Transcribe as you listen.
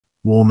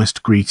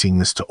Warmest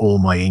greetings to all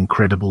my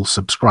incredible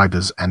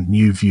subscribers and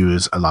new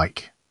viewers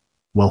alike.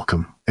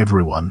 Welcome,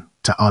 everyone,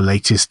 to our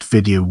latest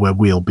video where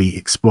we'll be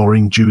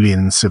exploring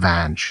Julien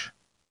Civange.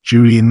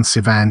 Julien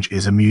Civange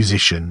is a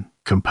musician,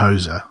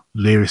 composer,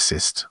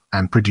 lyricist,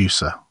 and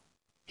producer.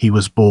 He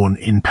was born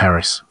in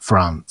Paris,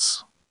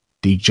 France.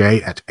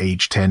 DJ at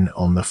age 10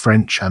 on the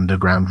French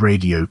underground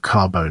radio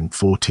Carbone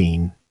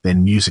 14,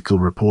 then musical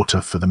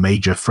reporter for the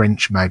major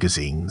French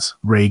magazines,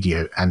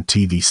 radio and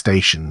TV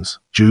stations.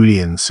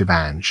 Julien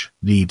Civange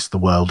leads the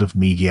world of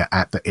media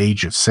at the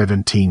age of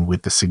 17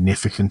 with the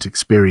significant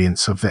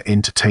experience of the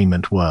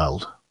entertainment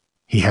world.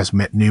 He has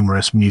met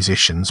numerous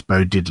musicians,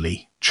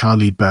 Diddley,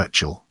 Charlie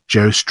Burchill,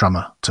 Joe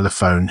Strummer,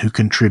 Téléphone, who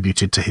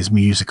contributed to his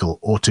musical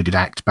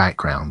autodidact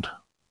background.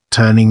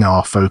 Turning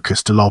our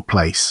focus to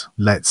Lovelace,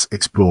 let's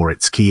explore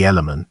its key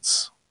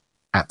elements.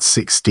 At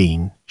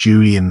 16,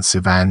 Julien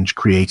Civange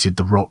created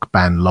the rock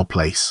band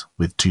Lovelace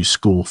with two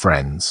school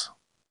friends.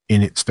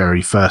 In its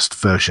very first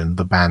version,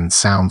 the band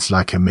sounds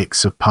like a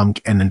mix of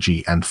punk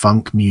energy and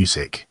funk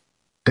music.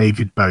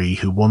 David Bowie,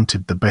 who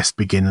wanted the best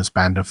beginners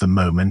band of the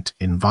moment,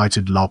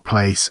 invited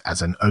Lovelace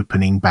as an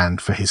opening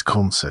band for his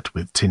concert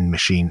with Tin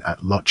Machine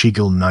at Loch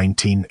Eagle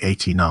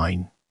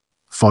 1989.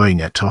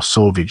 Following a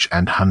Sauvage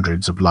and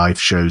hundreds of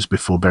live shows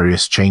before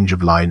various change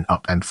of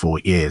line-up and 4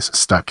 years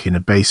stuck in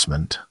a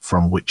basement,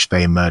 from which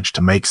they emerged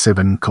to make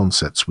 7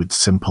 concerts with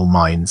Simple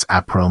Minds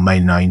April-May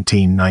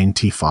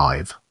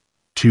 1995.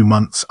 2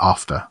 months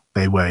after,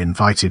 they were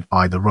invited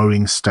by the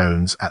Rolling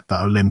Stones at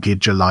the Olympia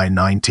July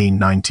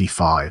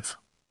 1995.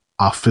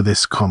 After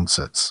this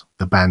concerts,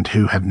 the band,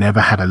 who had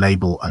never had a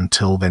label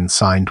until then,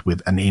 signed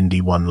with an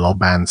indie one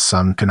band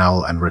Sun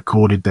Canal and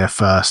recorded their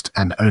first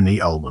and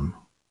only album.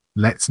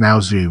 Let's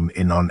now zoom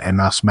in on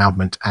Emma's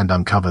movement and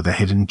uncover the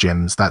hidden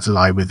gems that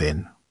lie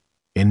within.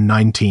 In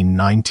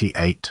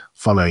 1998,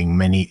 following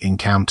many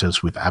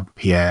encounters with Abbé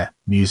Pierre,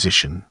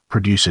 musician,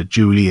 producer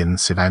Julien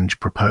Civange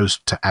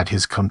proposed to add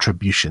his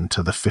contribution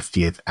to the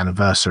 50th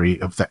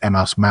anniversary of the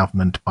Emma's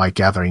movement by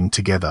gathering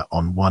together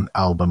on one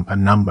album a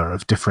number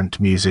of different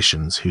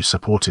musicians who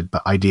supported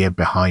the idea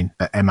behind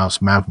the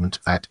Emma's movement,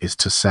 that is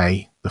to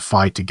say, the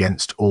fight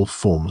against all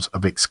forms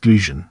of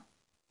exclusion.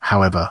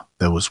 However,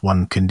 there was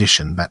one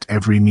condition: that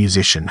every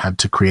musician had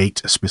to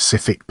create a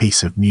specific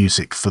piece of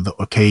music for the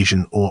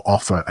occasion or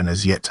offer an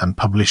as yet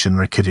unpublished and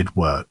recorded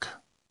work.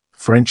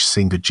 French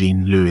singer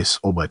Jean-Louis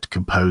Aubert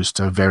composed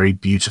a very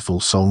beautiful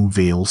song,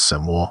 Ville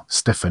Samour.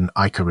 Stephen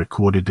Eicher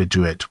recorded a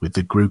duet with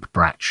the group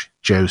Brach.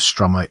 Joe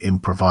Strummer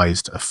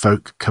improvised a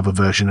folk cover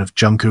version of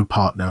Junko.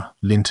 Partner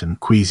Linton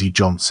Kwesi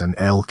Johnson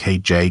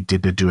LKJ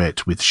did a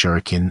duet with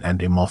Shuriken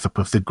and Imhotep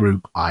of the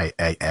group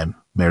IAM.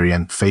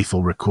 Marianne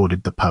Faithfull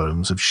recorded the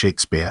poems of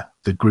Shakespeare.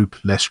 The group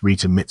Les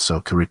Rita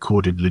Mitsoka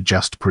recorded Le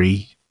Juste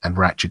Prix, and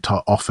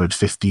Ratcheta offered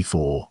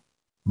 54.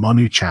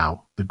 Manu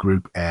Chao, the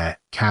group Air,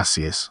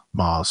 Cassius,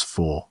 Mars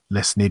 4,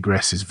 Les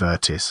Négresses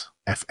Vertis,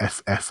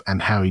 FFF,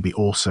 and Howie B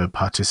also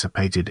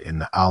participated in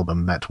the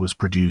album that was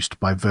produced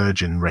by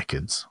Virgin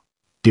Records.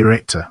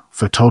 Director,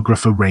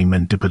 photographer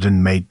Raymond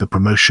Duperdon made the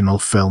promotional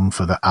film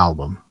for the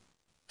album.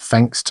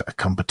 Thanks to a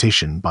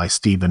competition by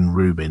Stephen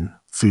Rubin,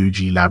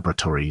 Fuji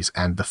Laboratories,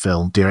 and the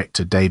film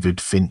director David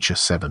Fincher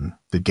 7,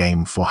 the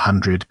game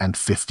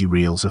 450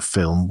 reels of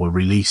film were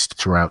released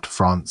throughout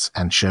France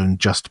and shown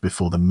just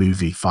before the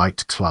movie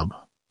Fight Club.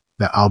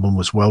 The album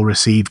was well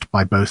received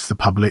by both the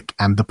public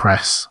and the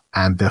press,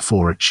 and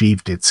therefore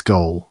achieved its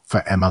goal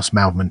for Emma's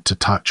movement to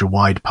touch a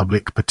wide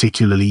public,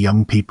 particularly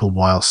young people,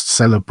 whilst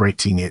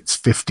celebrating its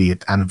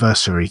 50th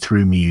anniversary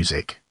through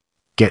music.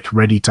 Get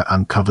ready to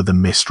uncover the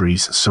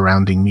mysteries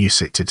surrounding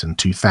Musictitan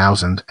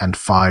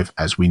 2005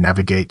 as we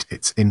navigate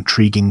its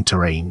intriguing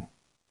terrain.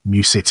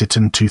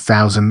 Musictitan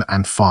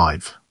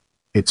 2005.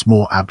 Its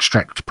more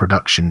abstract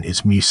production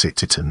is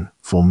Musictitan,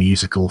 for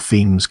musical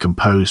themes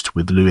composed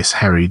with Louis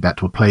Harry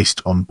that were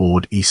placed on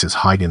board ESA's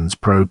Huygens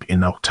probe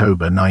in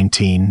October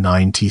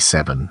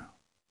 1997.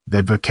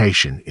 Their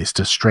vocation is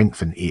to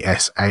strengthen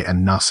ESA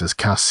and NASA's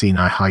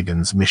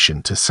Cassini-Huygens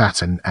mission to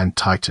Saturn and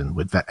Titan,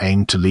 with the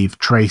aim to leave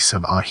trace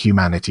of our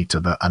humanity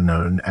to the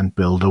unknown and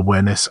build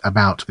awareness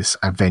about this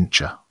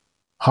adventure.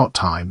 Hot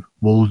Time,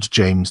 Wald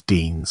James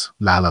Dean's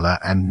La La La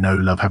and No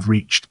Love have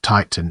reached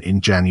Titan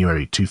in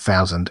January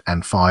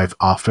 2005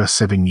 after a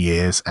 7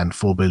 years and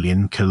 4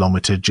 billion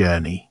kilometer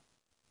journey.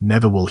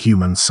 Never will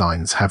human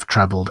signs have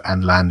traveled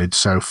and landed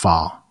so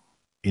far.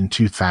 In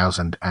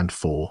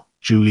 2004,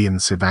 Julien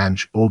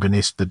Civange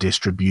organized the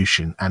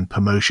distribution and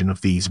promotion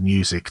of these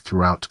music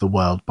throughout the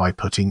world by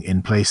putting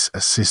in place a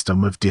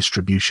system of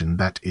distribution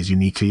that is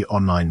uniquely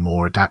online,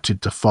 more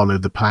adapted to follow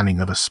the planning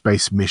of a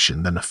space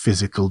mission than a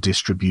physical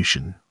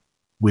distribution.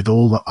 With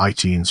all the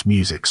iTunes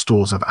music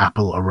stores of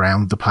Apple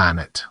around the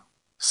planet.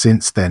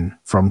 Since then,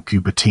 from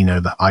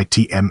Cupertino, the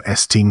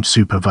ITMS team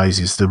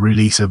supervises the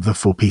release of the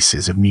 4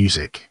 pieces of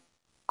music.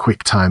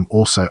 QuickTime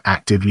also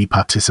actively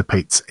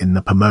participates in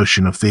the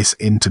promotion of this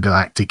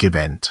intergalactic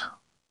event.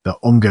 The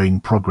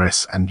ongoing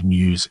progress and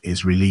news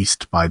is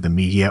released by the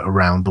media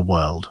around the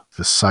world.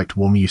 The site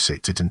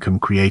WikipediaReader.com,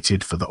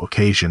 created for the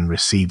occasion,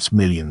 receives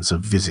millions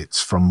of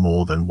visits from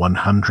more than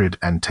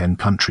 110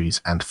 countries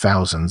and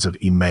thousands of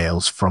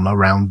emails from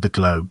around the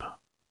globe.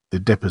 The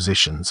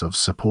depositions of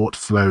support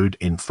flowed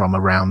in from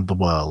around the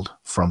world,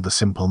 from the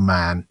simple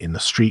man in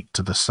the street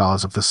to the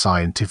stars of the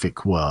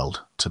scientific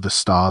world, to the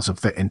stars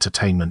of the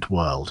entertainment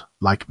world,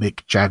 like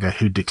Mick Jagger,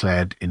 who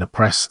declared in a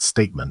press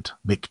statement,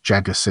 Mick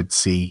Jagger said,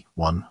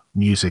 "1.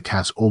 Music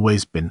has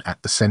always been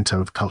at the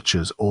center of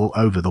cultures all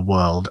over the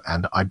world,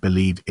 and I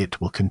believe it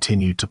will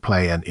continue to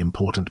play an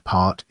important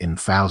part in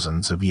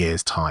thousands of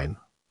years' time.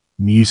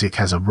 Music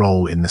has a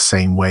role in the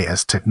same way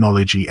as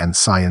technology and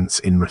science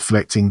in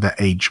reflecting the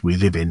age we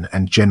live in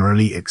and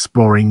generally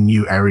exploring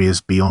new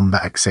areas beyond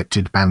the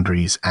accepted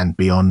boundaries and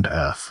beyond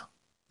Earth.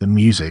 The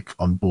music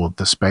on board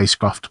the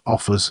spacecraft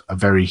offers a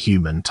very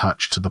human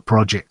touch to the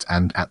project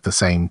and at the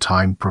same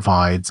time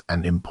provides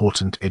an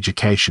important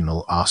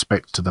educational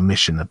aspect to the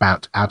mission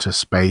about outer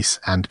space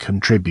and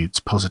contributes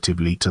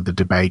positively to the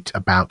debate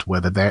about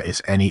whether there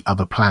is any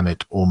other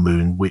planet or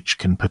moon which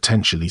can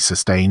potentially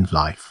sustain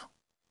life.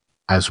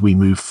 As we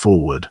move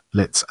forward,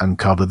 let's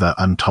uncover the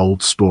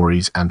untold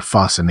stories and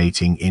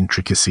fascinating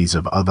intricacies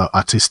of other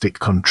artistic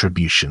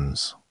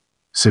contributions.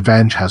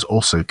 Civange has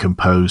also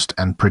composed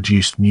and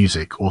produced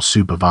music or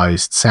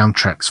supervised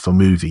soundtracks for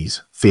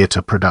movies,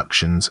 theatre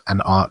productions,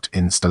 and art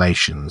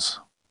installations.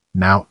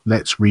 Now,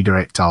 let's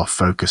redirect our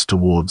focus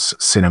towards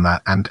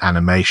cinema and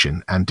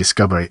animation and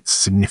discover its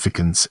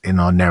significance in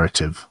our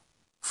narrative.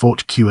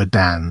 Fort Cure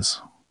Dans.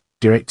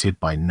 Directed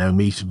by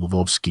Nomi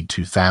Lvovsky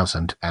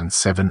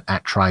 2007,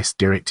 Actrice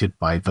directed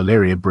by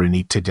Valeria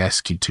Bruni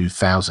Tedeschi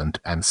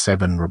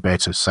 2007,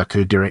 Roberto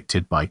Succo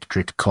directed by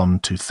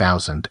TrickCon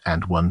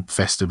 2001,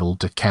 Festival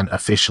de Cannes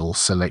official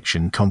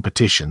selection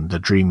competition The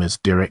Dreamers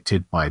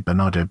directed by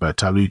Bernardo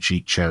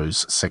Bertolucci,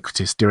 Chose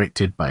Secretis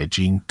directed by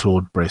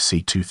Jean-Claude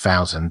Bressy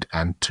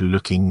 2002,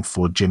 Looking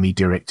for Jimmy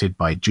directed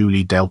by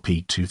Julie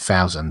Delpy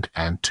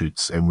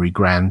 2002, Emery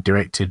Grand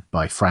directed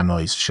by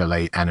Franois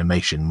Chalet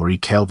Animation, Marie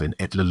Kelvin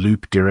et le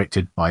Loop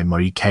directed by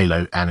Marie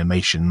Kalo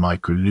Animation,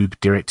 Micro Loop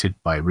directed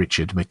by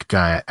Richard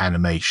McGuire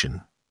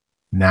Animation.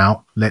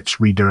 Now,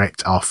 let's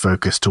redirect our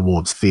focus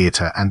towards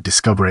theatre and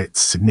discover its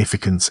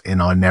significance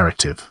in our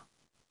narrative.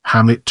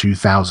 Hamlet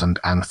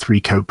 2003,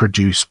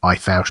 co-produced by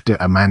Fauche de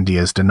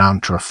Amandias de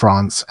Nantes,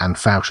 France and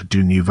Fauche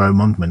du Nouveau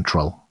Monde,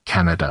 Montreal,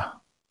 Canada.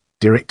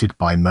 Directed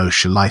by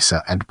Moshe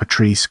Lysa and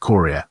Patrice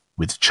Correa,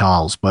 with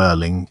Charles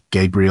Berling,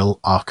 Gabriel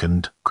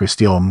Arcand,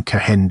 Christian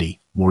Kehendi,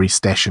 Maurice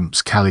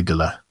Deschamps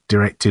Caligula.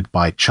 Directed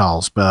by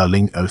Charles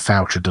Berling au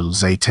Fauche de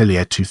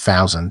l'Atelier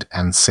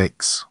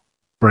 2006.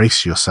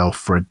 Brace yourself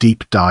for a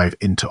deep dive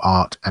into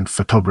art and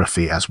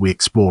photography as we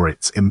explore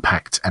its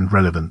impact and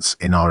relevance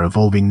in our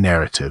evolving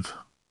narrative.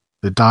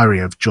 The Diary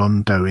of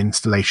John Doe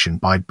installation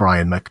by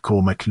Brian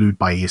McCormack, Lude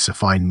by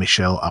Josephine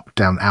Michel, Up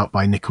Down Out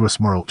by Nicholas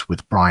Morault,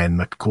 with Brian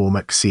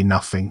McCormack. See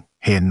Nothing,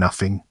 Hear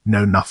Nothing,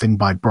 Know Nothing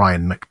by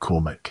Brian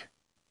McCormack.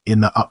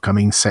 In the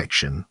upcoming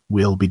section,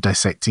 we'll be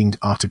dissecting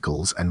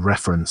articles and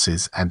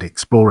references and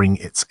exploring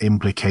its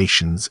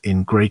implications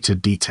in greater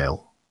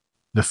detail.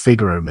 The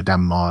Figaro,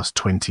 Madame Mars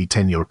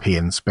 2010,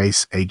 European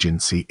Space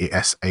Agency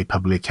ESA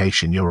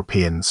publication,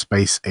 European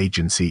Space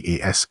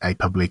Agency ESA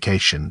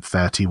publication,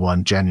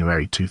 31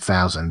 January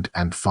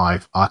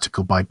 2005,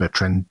 article by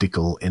Bertrand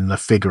Dickel in Le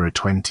Figaro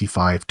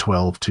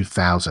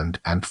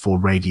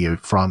 25/12/2004, Radio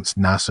France,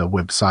 NASA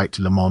website,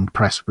 Le Monde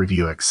Press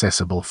review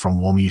accessible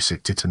from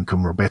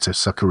WikipediaReader.com, Roberto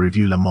Succo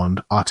review, Le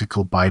Monde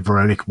article by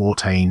Veronique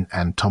Mortain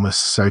and Thomas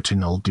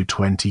Sautinol du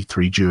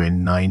 23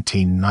 Juin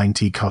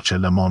 1990, Culture,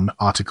 Le Monde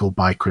article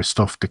by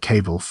Christophe de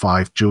Caval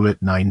 5 Juillet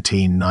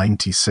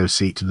 1990,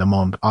 Société Le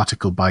Monde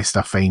article by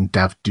Stéphane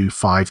Dav du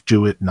 5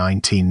 Juillet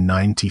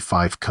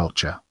 1995,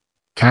 Culture.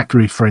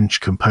 Category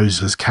French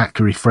composers,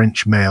 category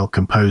French male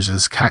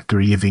composers,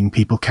 category living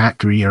people,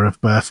 category year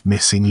of birth,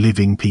 missing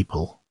living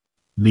people.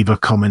 Leave a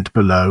comment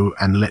below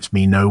and let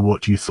me know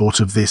what you thought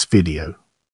of this video.